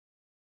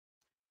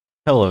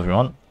Hello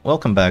everyone,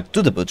 welcome back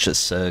to the Butcher's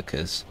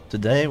Circus.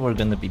 Today we're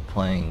gonna be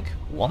playing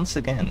once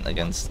again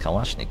against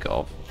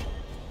Kalashnikov.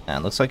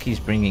 And looks like he's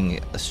bringing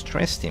a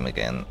stress team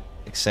again,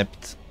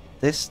 except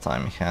this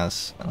time he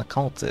has an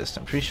Occultist.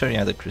 I'm pretty sure he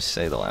had a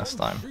Crusader last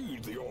time.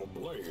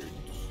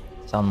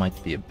 Sound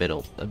might be a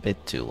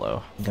bit too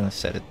low. I'm gonna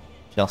set it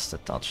just a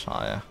touch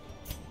higher.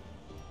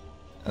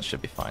 That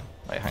should be fine.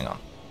 Wait, hang on.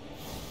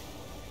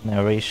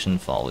 Narration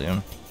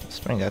volume. Let's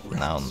bring that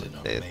down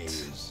a bit.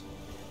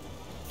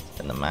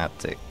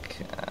 Cinematic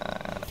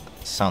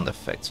sound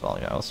effects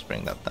value, I'll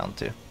bring that down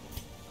too.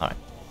 Alright,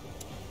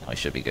 now it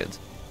should be good.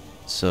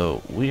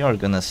 So we are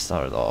gonna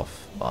start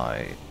off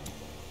by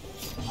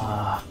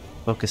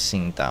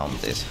focusing down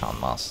this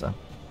Houndmaster.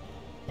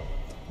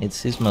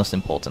 It's his most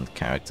important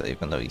character,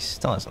 even though he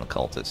still has an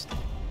Occultist.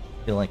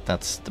 I feel like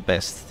that's the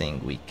best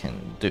thing we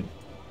can do.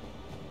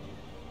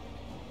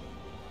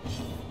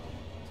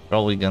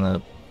 Probably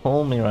gonna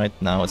pull me right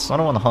now. It's not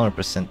a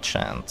 100%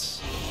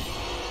 chance.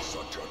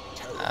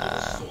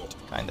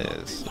 Kinda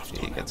is if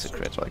he gets a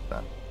crit like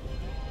that.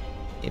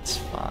 It's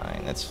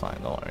fine,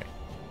 don't worry.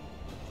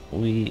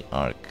 We're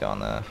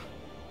gonna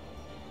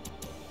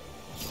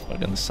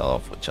start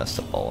off with just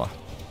a bola.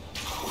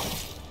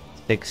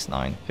 6,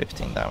 9,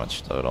 15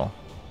 damage total.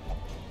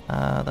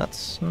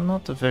 That's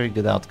not a very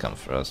good outcome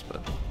for us,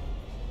 but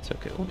it's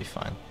okay, we'll be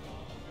fine.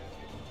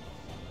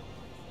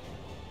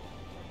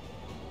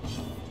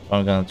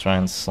 I'm gonna try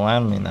and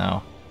slam me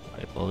now,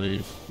 I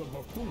believe.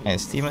 And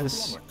his team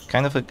is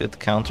kind of a good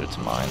counter to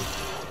mine,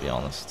 to be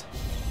honest.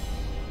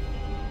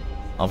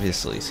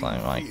 Obviously,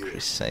 slamming my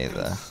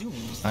Crusader.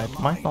 It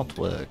might not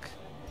work.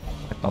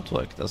 It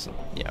doesn't.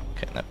 Yeah,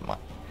 okay, never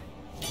mind.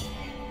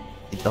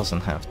 It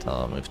doesn't have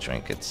to move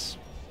trinkets.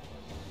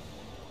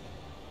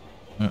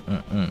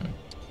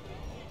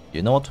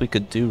 You know what we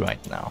could do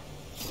right now?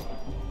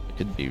 We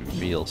could be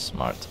real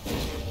smart.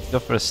 Go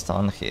for a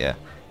stun here.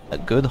 A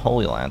good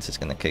Holy Lance is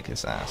gonna kick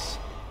his ass,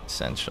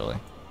 essentially.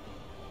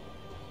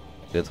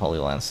 Good Holy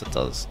Lance that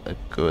does a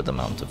good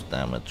amount of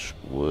damage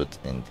would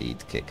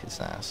indeed kick his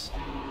ass.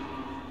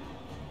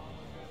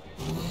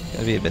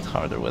 Gonna be a bit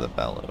harder with a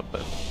bellow,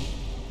 but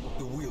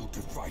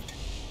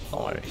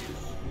don't worry.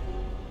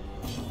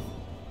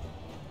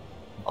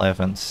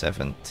 11,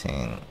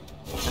 17.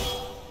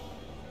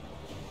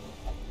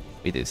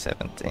 We do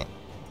 17.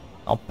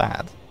 Not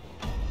bad.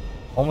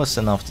 Almost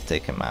enough to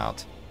take him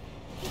out.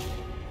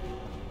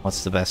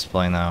 What's the best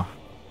play now?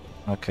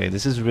 Okay,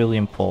 this is really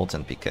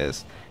important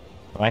because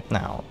right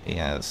now, he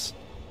has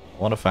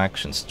a lot of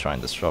actions to try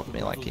and disrupt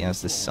me. Like, he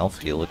has this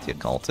self-heal with the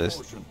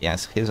Occultist. He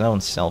has his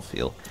own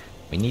self-heal.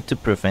 We need to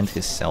prevent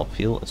his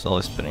self-heal as well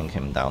as putting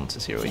him down to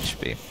 0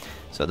 HP.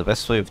 So the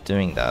best way of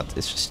doing that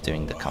is just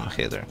doing the come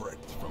hither.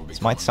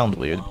 This might sound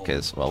weird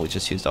because, well, we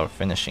just used our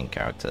finishing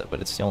character,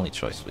 but it's the only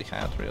choice we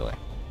had, really.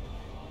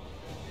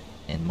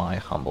 In my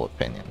humble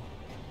opinion.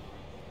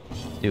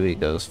 Dewey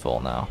goes full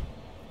now.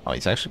 Oh,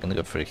 he's actually gonna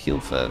go for a heal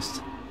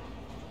first.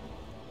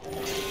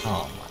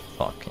 Oh my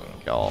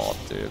fucking god,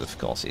 dude, of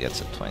course he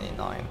gets a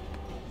 29.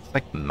 It's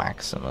like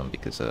maximum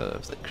because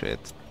of the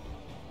crit.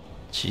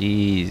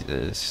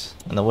 Jesus.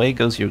 And away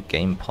goes your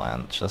game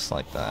plan, just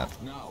like that.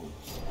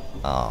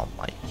 Oh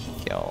my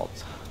god.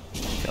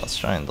 Okay, let's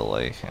try and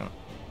delay him.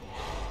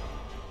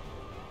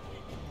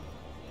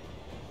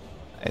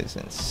 That is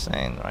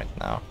insane right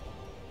now.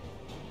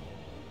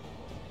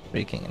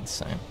 Freaking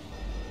insane.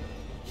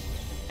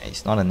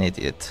 He's not an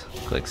idiot.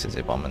 Clicks his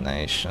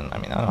abomination. I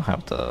mean, I don't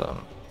have to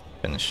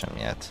finish him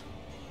yet.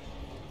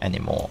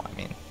 Anymore, I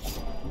mean.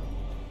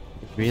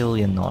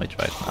 Really annoyed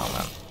right now,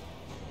 man.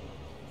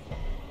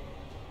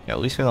 Yeah, at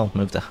least we don't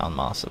move the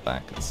Houndmaster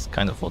back. It's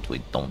kind of what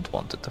we don't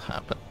want it to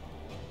happen.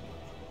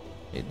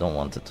 We don't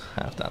want it to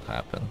have that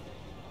happen.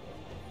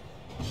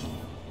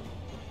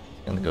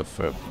 Gonna go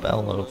for a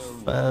bellow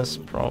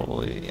first,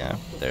 probably. Yeah,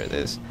 there it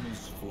is.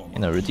 You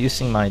know,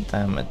 reducing my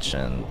damage,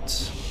 and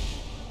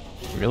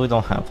really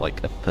don't have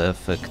like a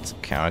perfect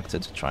character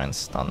to try and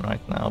stun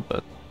right now,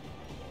 but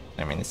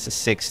I mean, it's a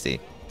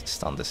 60 to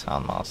stun this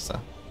Houndmaster.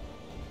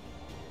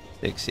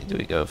 60, do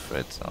we go for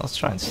it? Let's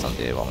try and stun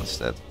the A1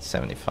 instead.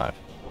 75.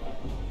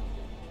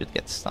 Should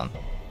get stunned.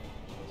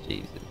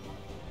 Jesus.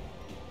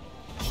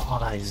 Oh,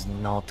 that is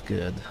not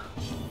good.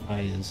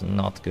 That is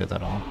not good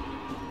at all.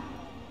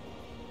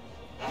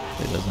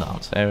 It goes down,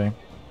 fairy.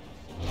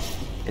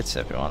 It's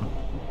everyone.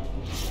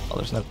 Well,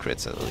 there's no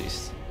crits at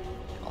least.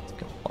 Can't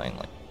complain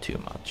like too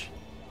much.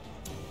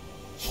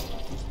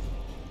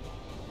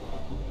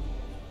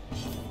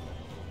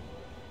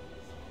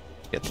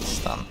 Get the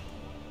stun.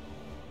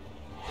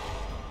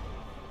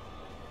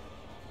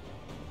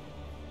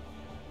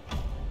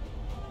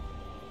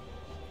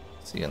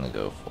 Is he gonna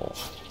go for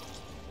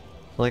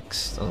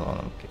clicks?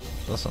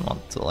 Doesn't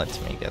want to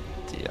let me get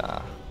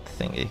the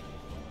thingy.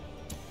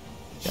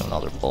 Get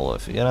another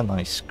bullet. If you get a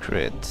nice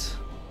crit.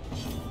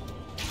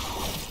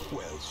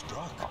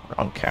 Oh,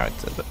 wrong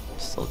character, but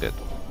still good.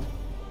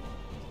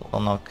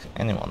 Will knock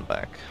anyone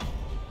back.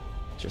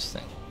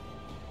 Interesting.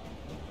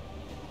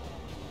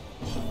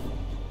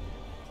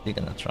 What's he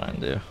gonna try and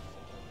do?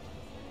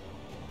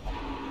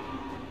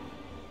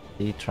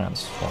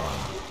 De-transform.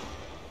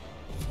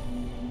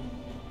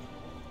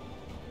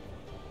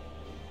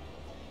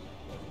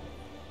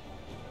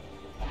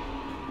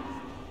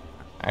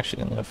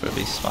 Actually gonna go for a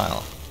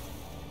B-Smile.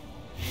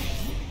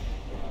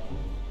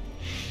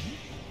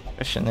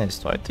 Question is,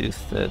 do I do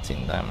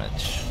 13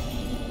 damage?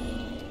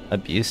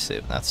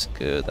 Abusive, that's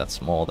good,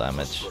 that's more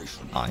damage.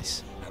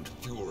 Nice.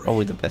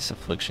 Probably the best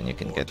affliction you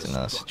can get in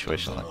a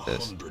situation like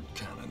this.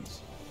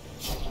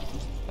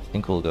 I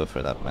think we'll go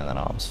for that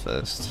Man-at-Arms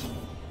first.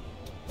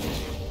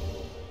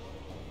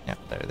 Yeah,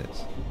 there it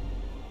is.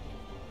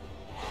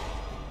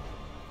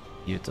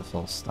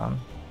 Beautiful stun.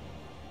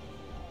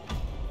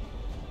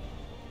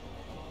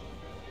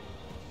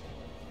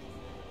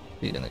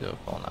 What are you gonna go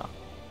for now?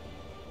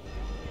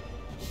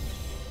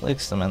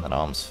 Flicks the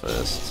Man-at-Arms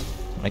first,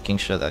 making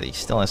sure that he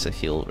still has a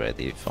heal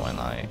ready for when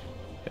I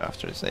go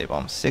after his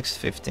A-Bomb.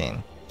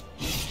 615.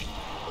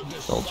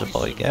 Soldier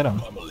boy, get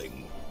him.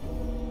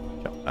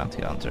 Jump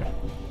Bounty Hunter.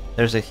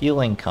 There's a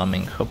healing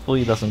coming, hopefully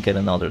he doesn't get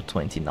another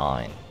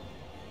 29.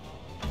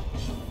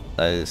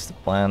 That is the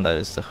plan, that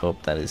is the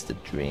hope, that is the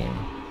dream.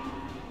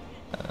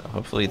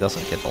 Hopefully he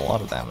doesn't get a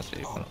lot of damage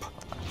even.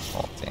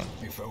 14.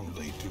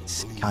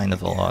 It's kind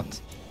of a lot.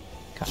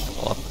 Kind of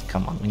a lot, but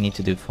come on, we need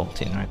to do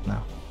 14 right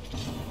now.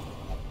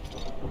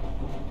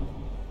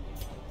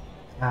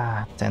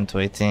 10 to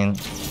 18.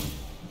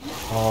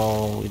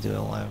 Oh, we do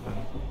 11.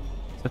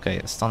 It's okay,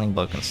 a stunning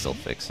blow can still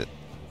fix it.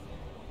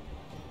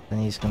 Then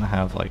he's gonna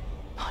have like...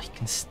 Oh, he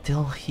can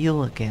still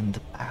heal again, the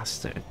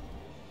bastard.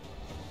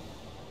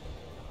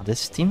 Oh,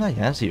 this team that he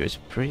has here is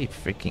pretty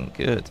freaking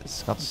good.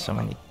 It's got so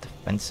many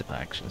defensive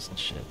actions and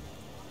shit.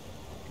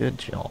 Good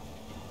job.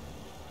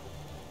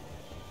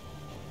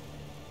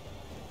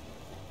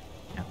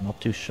 Yeah, I'm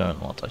not too sure on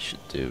what I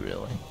should do,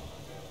 really.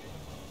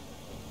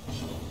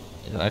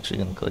 He's actually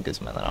gonna click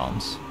his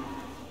Man-at-Arms.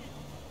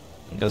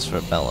 He goes for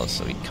a Bellow,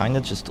 so he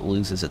kinda just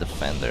loses a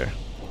defender.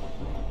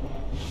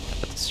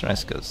 But the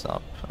stress goes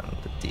up, and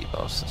the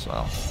debuffs as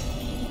well.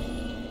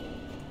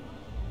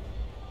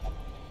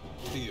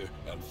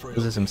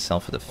 Loses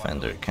himself a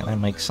defender. Can I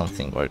make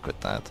something work with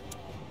that?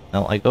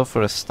 Now I go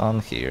for a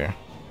stun here.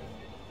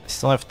 I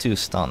still have 2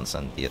 stuns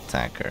and the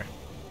attacker.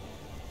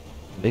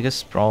 The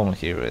biggest problem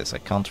here is I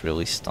can't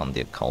really stun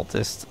the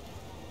Occultist.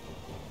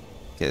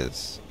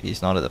 Because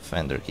he's not a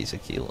defender, he's a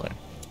healer.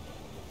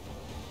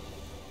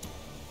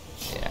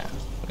 Yeah,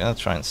 we're gonna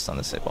try and stun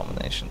this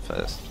Abomination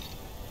first.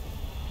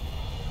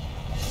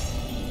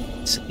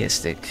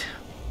 Sadistic.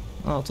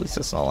 Well, at least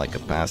it's not like a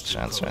past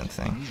chance or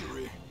anything.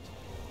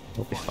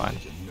 We'll be fine.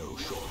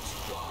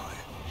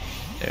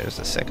 There's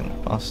the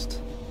second bust.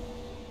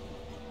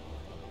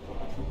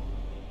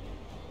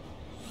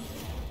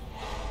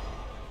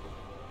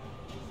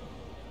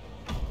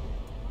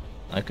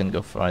 I can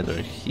go for either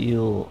a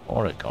heal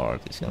or a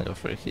guard. He's gonna go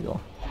for a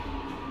heal.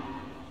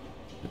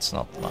 It's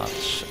not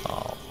much.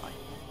 Oh my.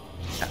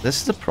 Yeah, this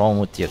is the problem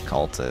with the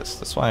Occultist.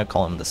 That's why I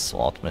call him the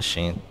slot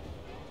machine.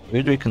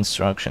 Weird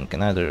Reconstruction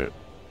can either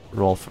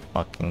roll for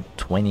fucking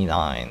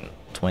 29,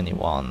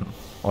 21,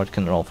 or it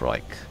can roll for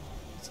like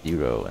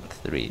 0 and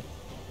 3.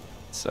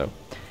 So,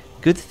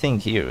 good thing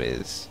here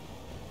is,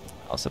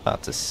 I was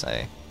about to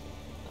say,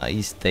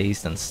 he's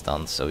dazed and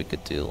stunned so he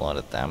could do a lot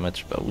of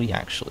damage, but we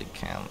actually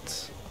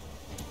can't.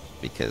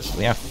 Because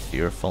we have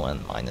Fearful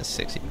and minus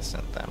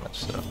 60% damage,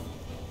 so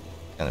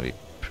it's gonna be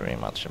pretty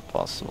much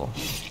impossible.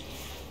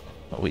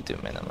 But we do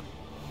minimum.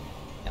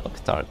 Yeah, look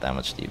at our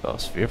damage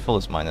debuffs. Fearful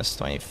is minus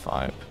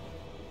 25.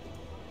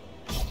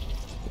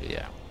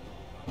 Yeah.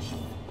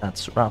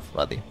 That's rough,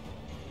 buddy.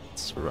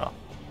 It's rough.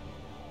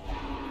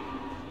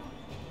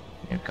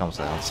 Here comes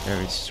that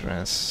scary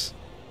stress.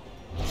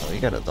 Oh, we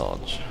gotta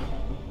dodge.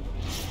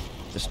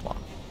 Just one.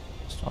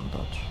 Just one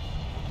dodge.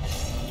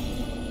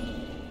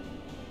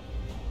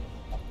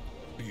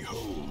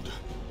 Behold,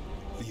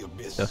 the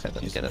abyss. Go ahead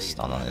and get a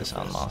stun on his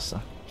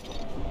Handmaster.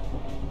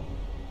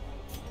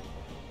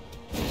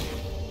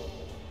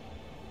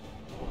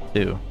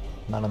 Two.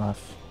 Not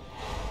enough.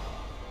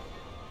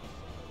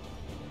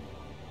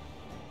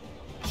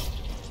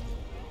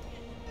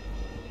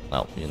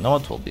 Well, you know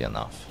it will be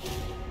enough.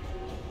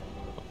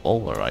 The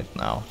bowler right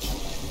now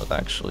would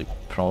actually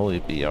probably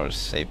be our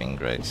saving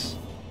grace.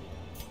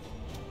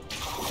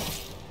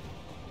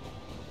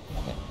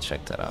 Yeah,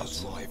 check that out.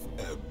 It's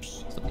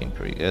looking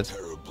pretty good.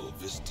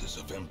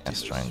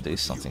 Let's try and do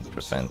something to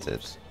prevent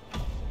it.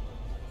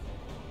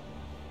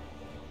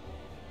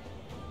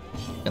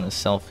 Gonna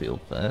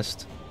self-heal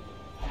first.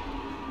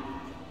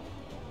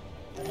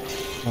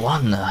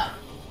 One!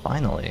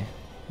 Finally!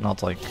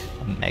 Not like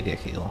a mega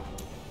heal.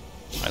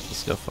 Alright,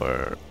 let's go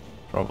for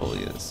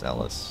probably a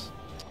Zealous.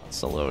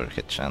 It's a lower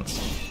hit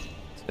chance.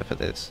 If it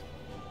is.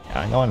 Yeah,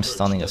 I know I'm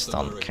stunning a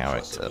stunned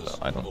character, but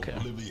I don't care.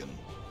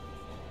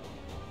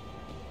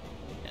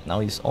 Yeah,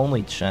 now his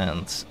only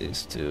chance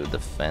is to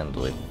defend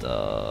with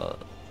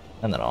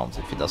Man-at-Arms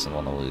if he doesn't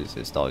want to lose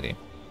his doggy.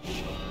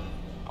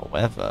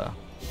 However,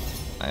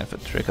 I have a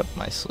trick up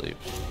my sleeve,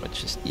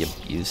 which is the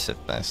abusive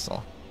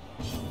Vestal.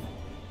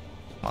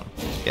 Come on,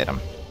 get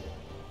him.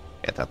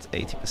 Get that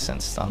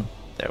 80% stun.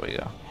 There we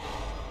go.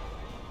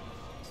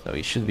 So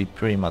he should be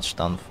pretty much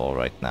done for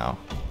right now.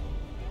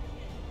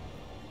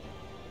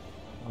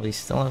 Well, he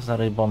still has that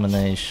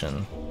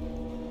abomination.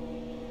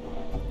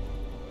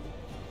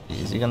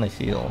 Is he gonna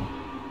heal?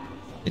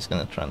 He's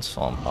gonna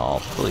transform. Oh,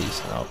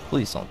 please no.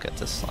 Please don't get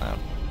the slam.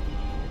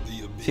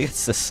 If he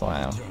gets the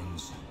slam.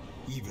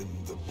 Even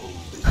the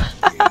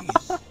boldest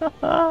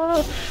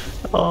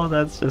gaze. Oh,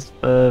 that's just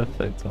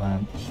perfect,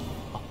 man.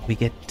 Oh, we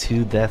get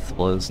 2 death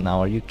blows now.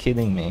 Are you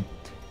kidding me?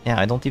 Yeah,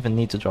 I don't even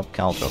need to drop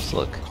Caldros.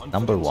 Look,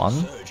 number 1.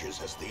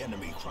 Surges as the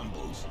enemy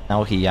crumbles.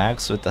 Now he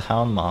acts with the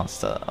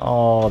Houndmaster.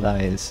 Oh,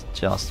 that is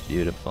just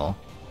beautiful.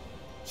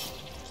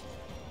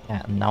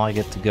 Yeah, and now I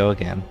get to go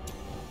again.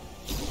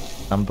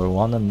 Number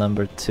 1 and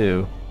number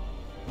 2.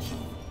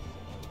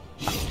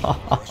 Give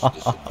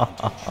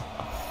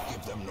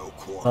them no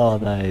quarter. Oh,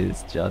 that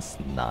is just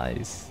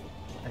nice.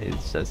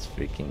 It's just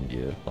freaking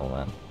beautiful,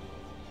 man.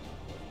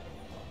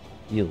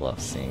 You love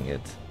seeing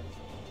it.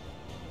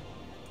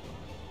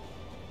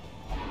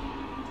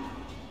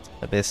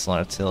 Abyssal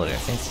Artillery, I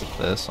think it's the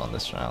first one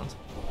this round.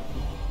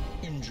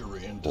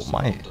 Injury and Oh,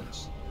 my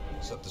despondence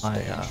set the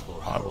stage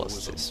for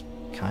Harvest heroism. is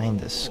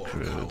kinda Or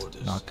screwed,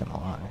 cowardice. not gonna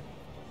lie.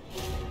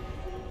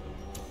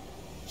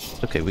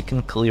 Okay, we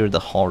can clear the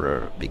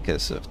horror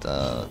because of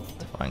the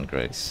Divine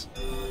Grace.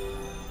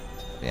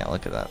 Yeah,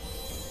 look at that.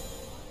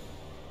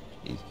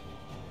 He's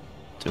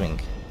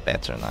doing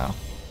better now.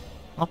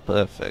 Not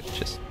perfect,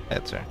 just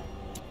better.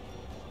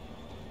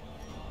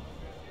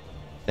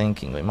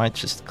 Thinking we might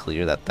just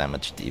clear that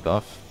damage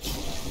debuff.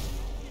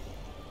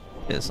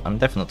 Because I'm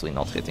definitely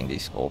not hitting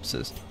these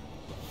corpses.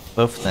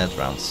 Both dead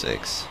round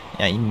 6.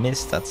 Yeah, he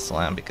missed that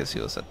slam because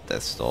he was at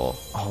death's door.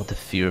 Oh, the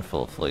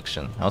Fearful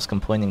Affliction. I was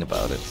complaining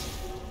about it.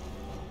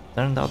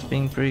 Turned out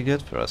being pretty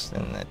good for us,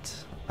 didn't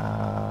it?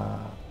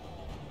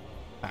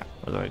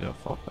 What do I go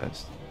for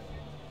first?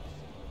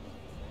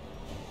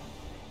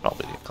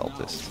 Probably the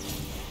Occultist.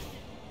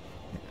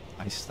 Yeah,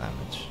 nice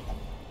damage.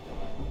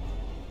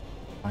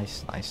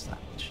 Nice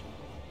damage.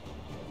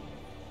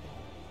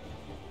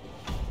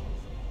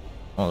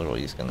 I wonder what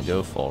he's gonna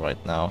go for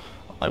right now.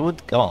 I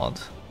would guard.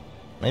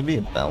 Maybe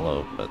a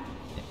Bellow, but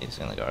he's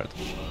gonna guard.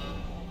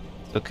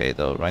 It's okay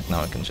though, right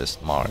now I can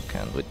just mark,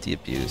 and with the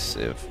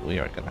Abusive we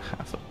are gonna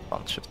have a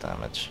bunch of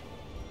damage.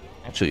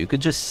 Actually, you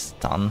could just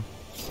stun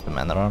the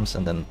Man-at-Arms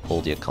and then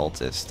pull the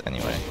Occultist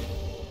anyway.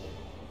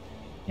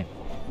 Yeah.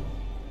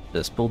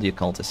 Just pull the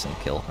Occultist and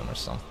kill him or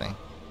something.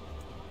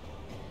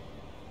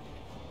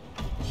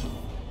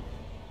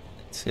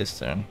 It's his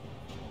turn.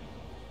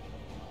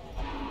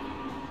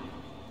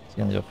 He's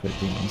gonna go for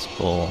Demon's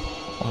Pull.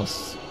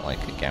 Almost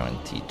like a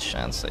guaranteed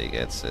chance that he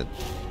gets it.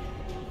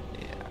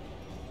 Yeah.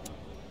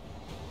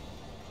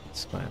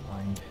 It's quite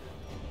annoying.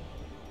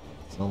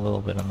 It's a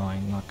little bit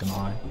annoying, not gonna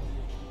lie.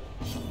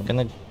 I'm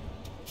gonna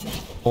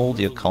pull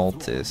the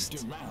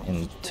Occultist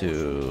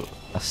into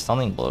a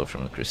stunning blow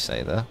from the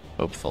Crusader.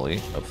 Hopefully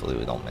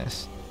we don't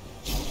miss.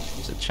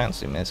 There's a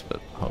chance we miss,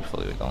 but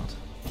hopefully we don't.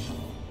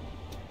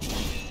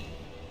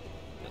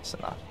 That's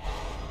enough.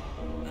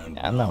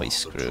 And now he's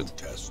screwed.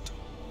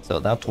 So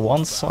that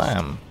one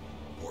slam,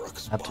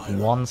 he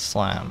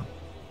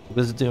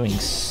was doing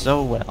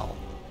so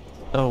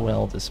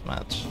well this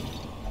match.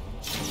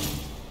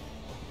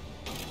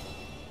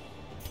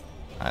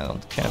 I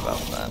don't care about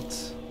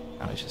that.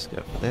 Now we just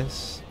go for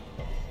this.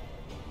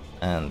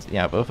 And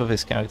yeah, both of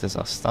his characters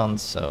are stunned,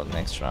 so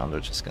next round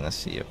we're just gonna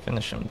see a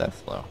finish him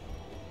death blow.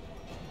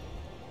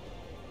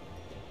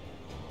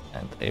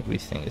 And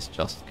everything is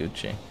just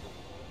Gucci.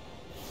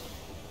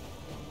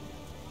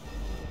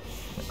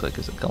 Click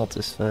his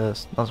Occultist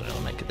first. Doesn't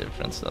really make a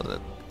difference, does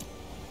it?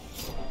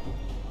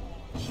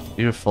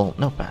 Beautiful,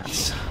 no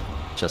pass.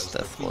 Just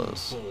death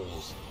blows.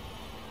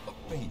 A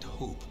faint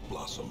hope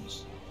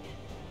blossoms.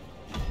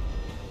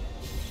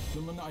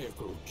 The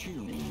maniacal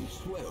tuning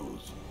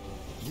swells.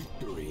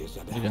 Victory is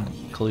at You're gonna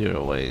hand. clear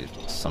away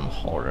some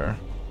horror.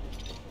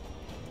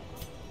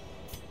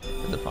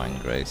 The Divine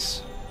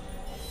Grace.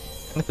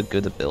 Kind of a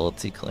good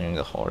ability clearing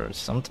the horror.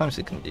 Sometimes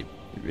it can be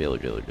really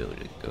good.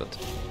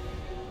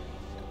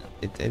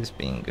 It is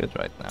being good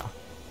right now.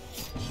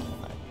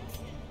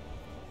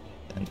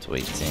 10 to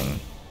 18.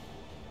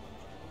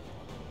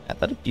 Yeah,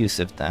 that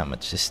abusive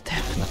damage is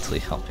definitely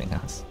helping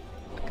us.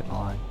 Not gonna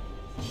lie.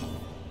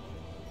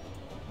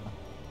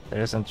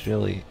 There isn't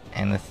really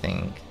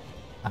anything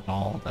at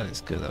all that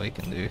is good that we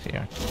can do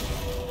here.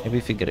 Maybe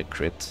if we get a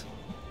crit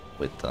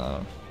with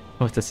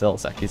the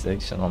Cell's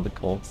accusation on the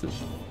corpses.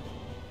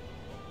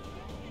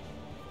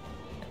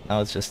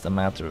 Now it's just a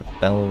matter of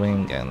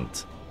bellowing, and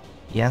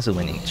he has a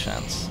winning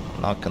chance.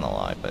 I'm not gonna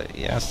lie, but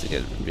he has to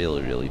get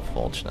really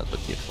fortunate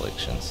with the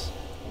afflictions.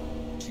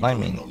 I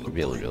mean,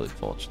 really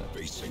fortunate.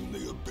 Facing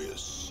the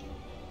abyss.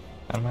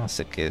 I'm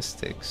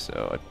masochistic,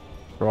 so I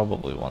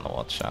probably want to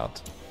watch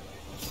out.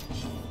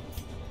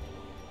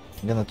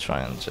 I'm gonna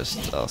try and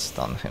just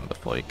stun him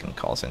before he can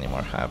cause any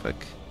more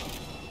havoc.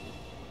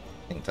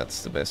 I think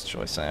that's the best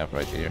choice I have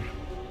right here.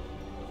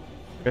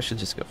 I should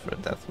just go for a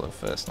death blow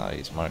first. Now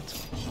he's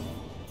marked.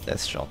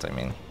 Death shot, I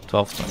mean.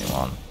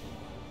 12-21.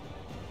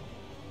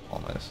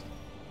 Almost.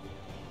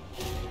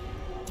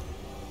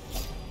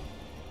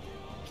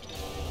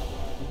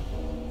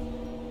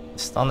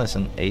 Stun is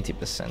an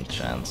 80%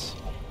 chance.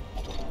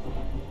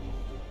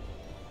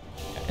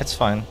 It's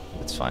fine,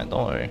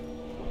 don't worry.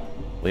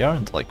 We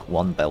aren't like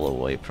one bell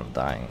away from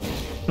dying.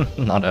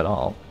 Not at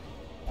all.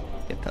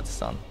 Get that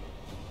stun.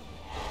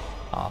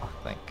 Ah,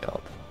 thank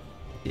god.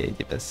 The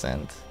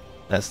 80%.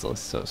 Vestal is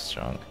so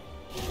strong.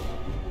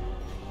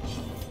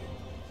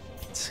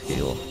 Let's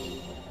heal.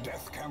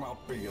 Death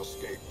cannot be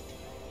escaped.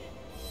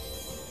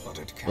 But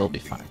it can We'll be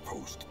fine.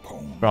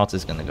 postponed. Rot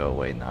is gonna go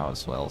away now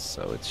as well,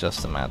 so it's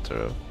just a matter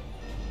of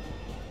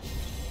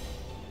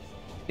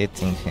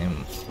hitting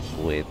him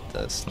with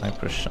a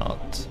sniper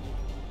shot.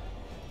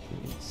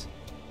 Please.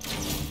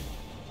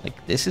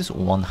 Like, this is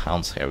one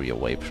Hound's Harry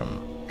away from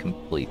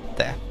complete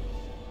death,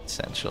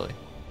 essentially.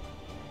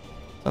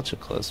 Such a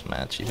close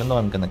match, even though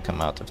I'm gonna come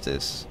out of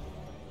this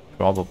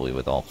probably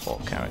with all 4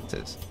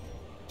 characters.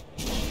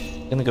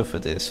 I'm gonna go for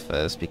this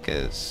first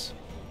because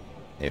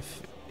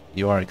if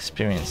you are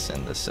experienced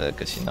in the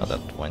Circus, you know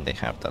that when they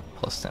have that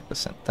plus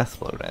 10%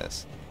 deathblow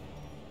res,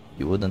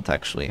 you wouldn't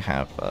actually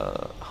have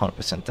a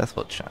 100%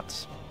 deathblow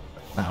chance.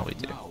 But now we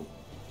do.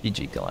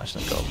 GG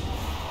Kalashnikov.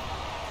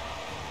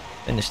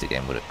 Finish the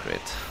game with a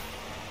crit.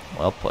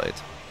 Well played.